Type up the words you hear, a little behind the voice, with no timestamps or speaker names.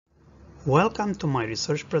Welcome to my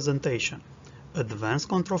research presentation, Advanced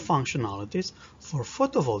Control Functionalities for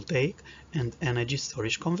Photovoltaic and Energy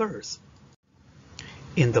Storage Converters.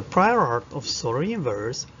 In the prior art of solar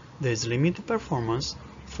inverters, there is limited performance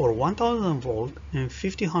for 1000 volt and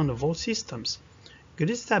 1500 volt systems,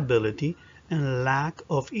 grid stability, and lack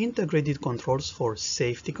of integrated controls for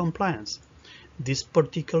safety compliance. This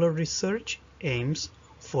particular research aims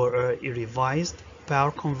for a revised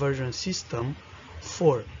power conversion system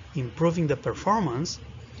for improving the performance,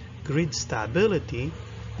 grid stability,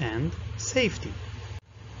 and safety.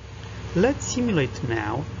 Let's simulate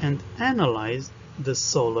now and analyze the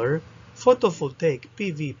solar photovoltaic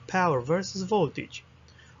PV power versus voltage.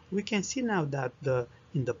 We can see now that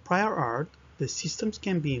in the prior art, the systems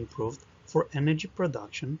can be improved for energy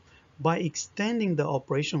production by extending the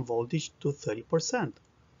operation voltage to 30%.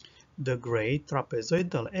 The gray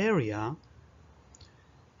trapezoidal area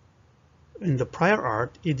in the prior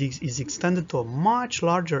art, it is extended to a much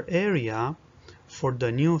larger area for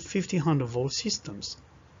the new 1500 volt systems.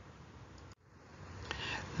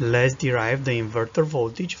 Let's derive the inverter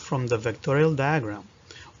voltage from the vectorial diagram.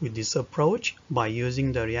 With this approach, by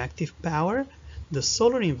using the reactive power, the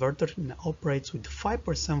solar inverter operates with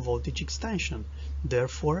 5% voltage extension,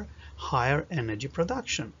 therefore higher energy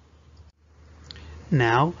production.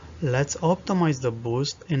 Now, let's optimize the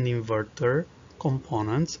boost and inverter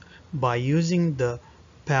components by using the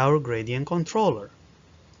power gradient controller.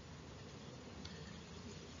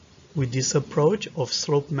 With this approach of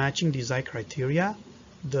slope matching design criteria,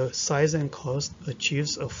 the size and cost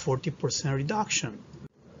achieves a 40% reduction.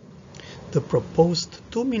 The proposed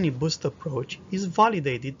 2-mini boost approach is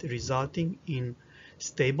validated, resulting in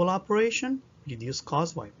stable operation, reduced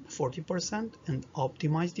cost by 40%, and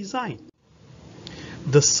optimized design.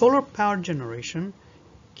 The solar power generation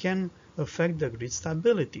can affect the grid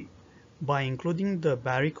stability by including the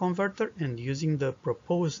battery converter and using the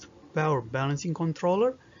proposed power balancing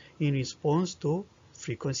controller in response to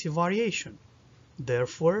frequency variation.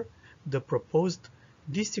 Therefore, the proposed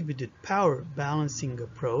distributed power balancing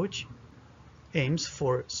approach aims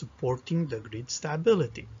for supporting the grid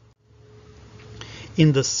stability.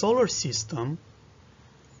 In the solar system,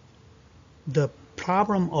 the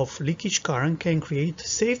problem of leakage current can create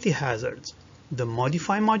safety hazards. The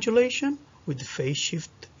modified modulation with phase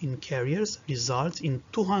shift in carriers results in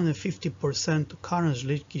 250% current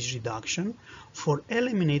leakage reduction for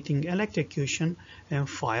eliminating electrocution and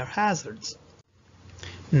fire hazards.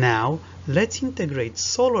 Now, let's integrate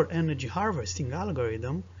solar energy harvesting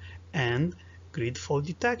algorithm and grid fault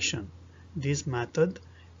detection. This method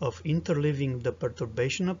of interleaving the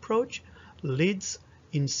perturbation approach leads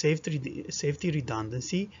in safety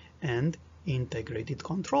redundancy and integrated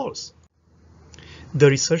controls. The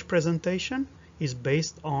research presentation is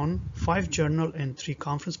based on 5 journal and 3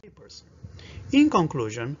 conference papers. In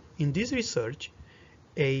conclusion, in this research,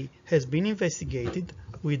 has been investigated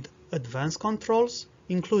with advanced controls,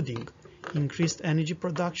 including increased energy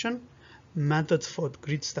production, methods for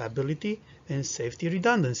grid stability, and safety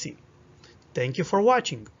redundancy. Thank you for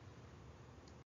watching.